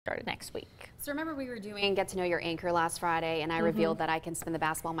started next week. So remember we were doing Get to Know Your Anchor last Friday, and I revealed that I can spin the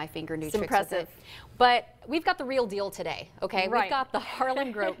basketball on my finger and do tricks with it. But we've got the real deal today, okay? Right. We've got the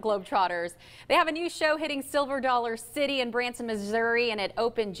Harlem Globetrotters. They have a new show hitting Silver Dollar City in Branson, Missouri, and it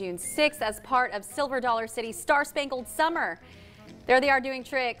opened June 6th as part of Silver Dollar City's Star Spangled Summer. There they are doing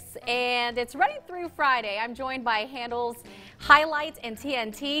tricks, and it's running through Friday. I'm joined by Handles, Highlights, and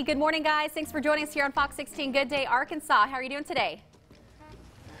TNT. Good morning, guys. Thanks for joining us here on Fox 16 Good Day Arkansas. How are you doing today?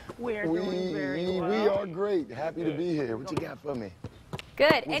 We're doing very well. We are great. Happy to be here. What you got for me?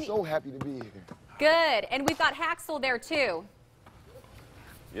 Good. We're so happy to be here. Good. And we've got Haxel there, too.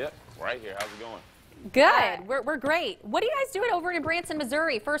 Yep, right here. How's it going? Good. We're great. What are you guys doing over in Branson,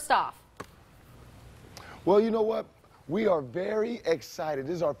 Missouri, first off? Well, you know what? We are very excited.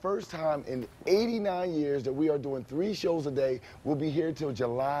 This is our first time in 89 years that we are doing 3 shows a day. We'll be here till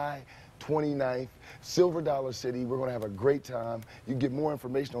July 29th, Silver Dollar City. We're going to have a great time. You can get more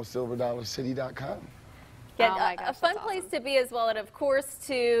information on silverdollarcity.com. Yeah, oh my gosh, a fun that's place awesome. to be as well, and of course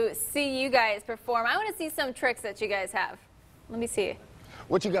to see you guys perform. I want to see some tricks that you guys have. Let me see.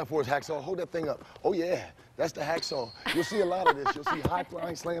 What you got for us, Hacksaw? Hold that thing up. Oh, yeah. That's the Hacksaw. You'll see a lot of this. You'll see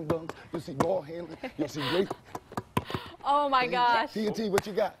high-flying slam dunks. You'll see ball handling. You'll see great... Oh, my gosh. TNT, what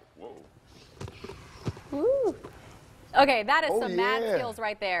you got? Woo. Okay, that is Oh, some mad yeah. skills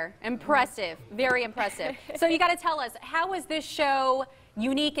right there. Impressive. Very impressive. So you got to tell us, how is this show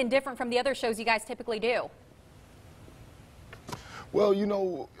unique and different from the other shows you guys typically do? Well, you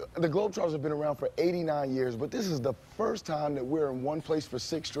know, the Globetrotters have been around for 89 years, but this is the first time that we're in one place for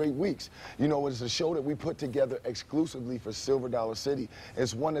 6 straight weeks. You know, it's a show that we put together exclusively for Silver Dollar City.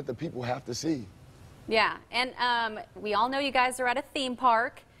 It's one that the people have to see. Yeah, and we all know you guys are at a theme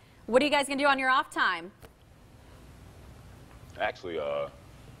park. What are you guys going to do on your off time? Actually,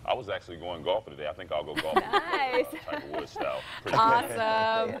 I was actually going golfing today. I think I'll go golfing. Nice. Type of wood style. Pretty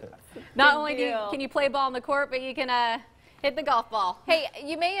Awesome. Not only can you play ball on the court, but you can hit the golf ball. Hey,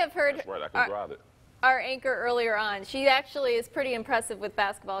 you may have heard That's right. I can drive it. our anchor earlier on. She actually is pretty impressive with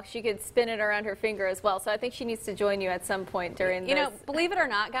basketball. She could spin it around her finger as well. So I think she needs to join you at some point during this. You know, believe it or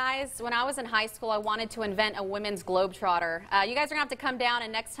not, guys, when I was in high school, I wanted to invent a women's Globetrotter. You guys are going to have to come down,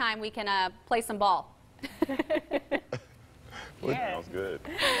 and next time we can play some ball. Yes, Sounds good.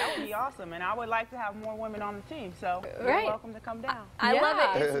 that would be awesome. And I would like to have more women on the team. So Right. you're welcome to come down. I love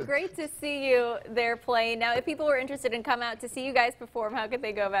Yeah. it. It's great to see you there playing. Now, if people were interested in come out to see you guys perform, how could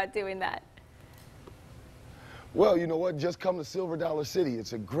they go about doing that? Well, you know what? Just come to Silver Dollar City.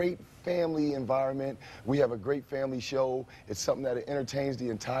 It's a great family environment. We have a great family show. It's something that entertains the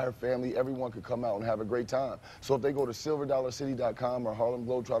entire family. Everyone could come out and have a great time. So if they go to silverdollarcity.com or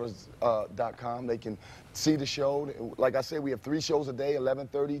harlemglobetrotters.com, they can see the show. Like I said, we have 3 shows a day,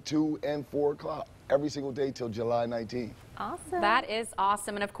 11:30, 2, and 4 o'clock, every single day till July 19th. Awesome. That is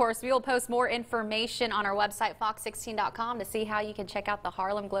awesome. And of course, we will post more information on our website, fox16.com, to see how you can check out the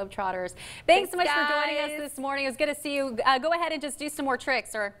Harlem Globetrotters. Thanks so much for joining us this morning. It was good to see you. Go ahead and just do some more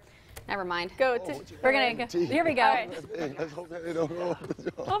tricks, or never mind. Go to. We're going to go. Here we go. All right. Hey, let's hope that they don't go.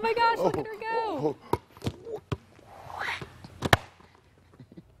 Oh my gosh, look at her go.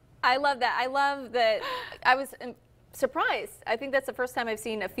 I love that. I love that. I was surprised. I think that's the first time I've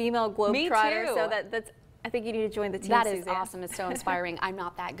seen a female Globetrotter. too. So that's. I think you need to join the team. That is Suzanne. awesome. It's so inspiring. I'm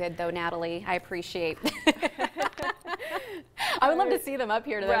not that good, though, Natalie. I appreciate. I would love to see them up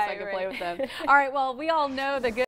here today so I could play with them. All right, well, we all know the good.